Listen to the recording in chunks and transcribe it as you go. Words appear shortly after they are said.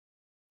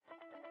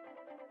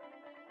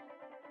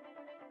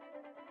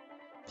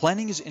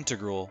Planning is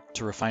integral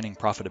to refining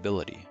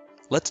profitability.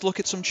 Let's look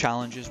at some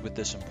challenges with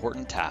this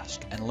important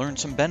task and learn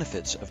some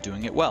benefits of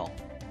doing it well.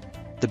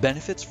 The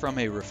benefits from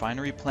a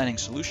refinery planning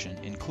solution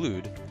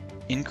include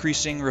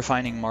increasing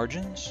refining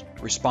margins,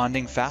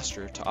 responding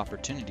faster to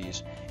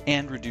opportunities,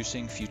 and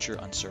reducing future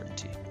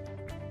uncertainty.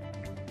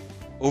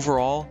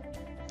 Overall,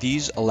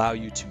 these allow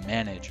you to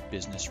manage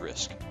business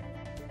risk.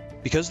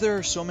 Because there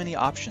are so many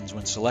options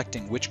when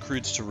selecting which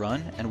crudes to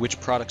run and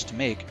which products to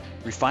make,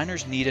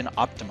 refiners need an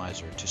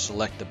optimizer to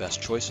select the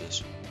best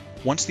choices.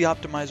 Once the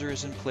optimizer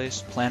is in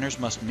place, planners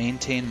must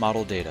maintain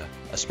model data,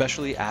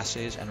 especially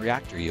assays and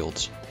reactor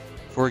yields.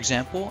 For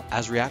example,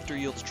 as reactor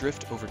yields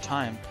drift over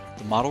time,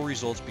 the model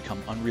results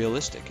become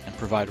unrealistic and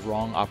provide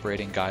wrong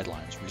operating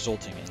guidelines,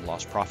 resulting in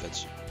lost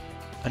profits.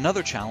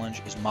 Another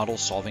challenge is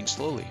models solving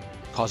slowly,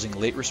 causing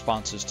late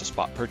responses to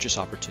spot purchase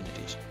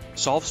opportunities.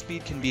 Solve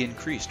speed can be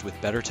increased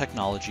with better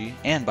technology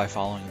and by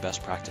following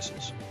best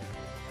practices.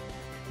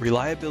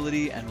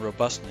 Reliability and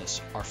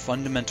robustness are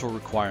fundamental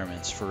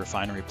requirements for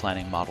refinery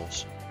planning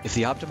models. If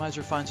the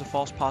optimizer finds a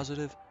false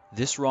positive,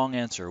 this wrong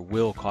answer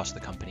will cost the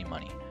company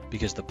money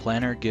because the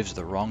planner gives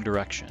the wrong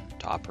direction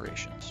to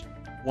operations.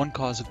 One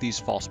cause of these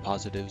false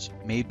positives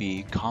may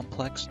be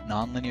complex,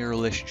 nonlinear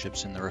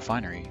relationships in the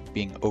refinery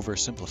being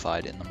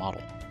oversimplified in the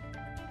model.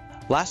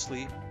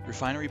 Lastly,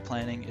 refinery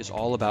planning is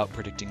all about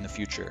predicting the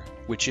future,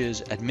 which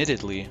is,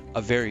 admittedly,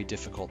 a very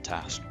difficult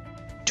task.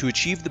 To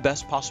achieve the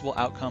best possible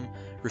outcome,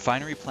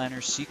 refinery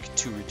planners seek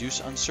to reduce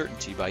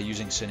uncertainty by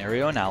using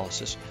scenario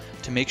analysis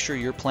to make sure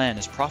your plan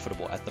is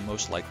profitable at the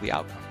most likely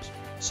outcomes.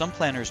 Some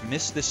planners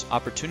miss this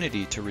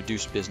opportunity to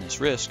reduce business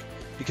risk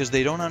because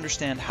they don't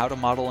understand how to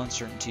model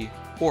uncertainty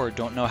or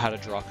don't know how to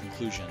draw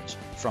conclusions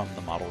from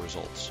the model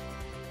results.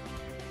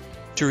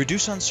 To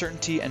reduce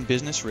uncertainty and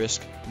business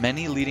risk,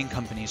 many leading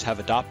companies have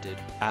adopted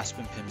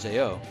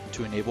AspenPIMS-AO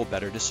to enable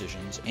better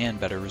decisions and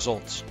better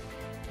results.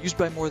 Used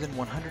by more than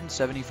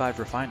 175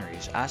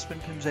 refineries,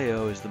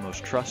 AspenPIMS-AO is the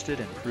most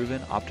trusted and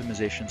proven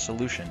optimization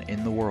solution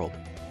in the world.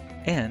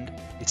 And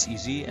it's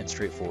easy and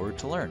straightforward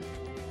to learn.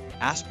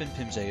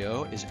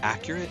 AspenPIMS-AO is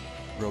accurate,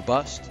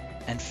 robust,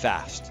 and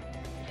fast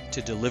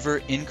to deliver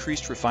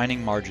increased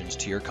refining margins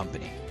to your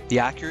company. The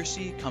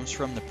accuracy comes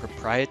from the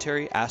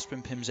proprietary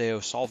AspenPIMS-AO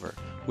solver,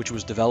 which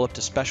was developed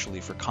especially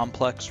for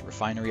complex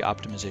refinery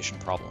optimization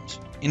problems.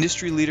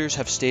 Industry leaders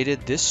have stated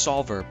this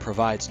solver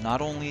provides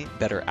not only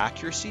better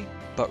accuracy,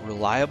 but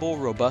reliable,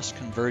 robust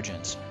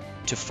convergence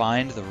to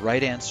find the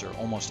right answer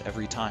almost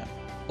every time.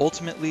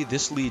 Ultimately,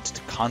 this leads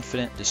to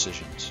confident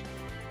decisions.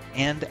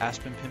 And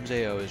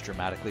AspenPIMS-AO is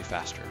dramatically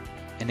faster,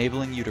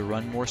 enabling you to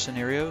run more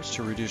scenarios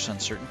to reduce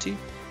uncertainty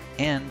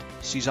and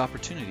seize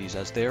opportunities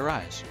as they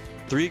arise.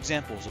 3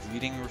 examples of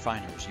leading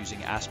refiners using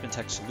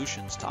AspenTech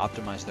solutions to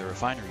optimize their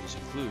refineries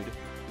include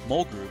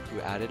Mol Group,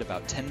 who added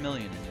about $10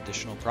 million in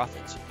additional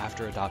profits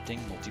after adopting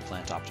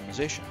multi-plant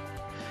optimization;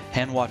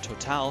 Hanwha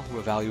Total, who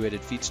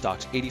evaluated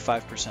feedstocks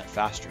 85%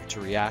 faster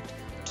to react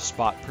to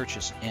spot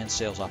purchase and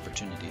sales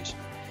opportunities;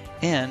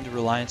 and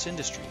Reliance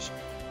Industries,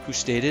 who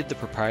stated the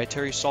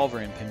proprietary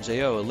solver in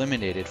PIMS-AO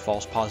eliminated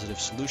false positive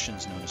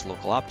solutions known as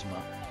local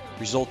optima,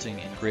 resulting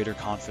in greater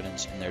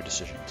confidence in their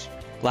decisions.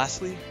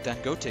 Lastly,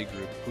 Dangote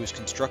Group, who is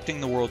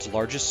constructing the world's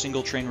largest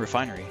single-train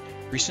refinery,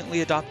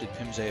 recently adopted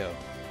PIMS-AO.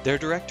 Their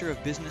Director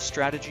of Business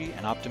Strategy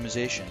and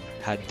Optimization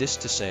had this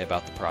to say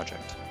about the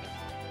project.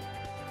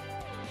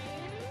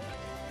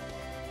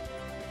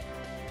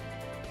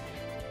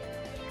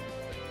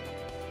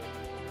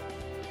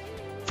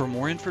 For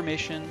more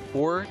information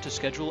or to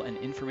schedule an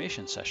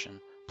information session,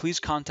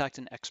 please contact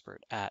an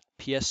expert at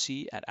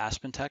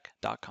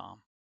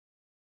psc@aspentech.com.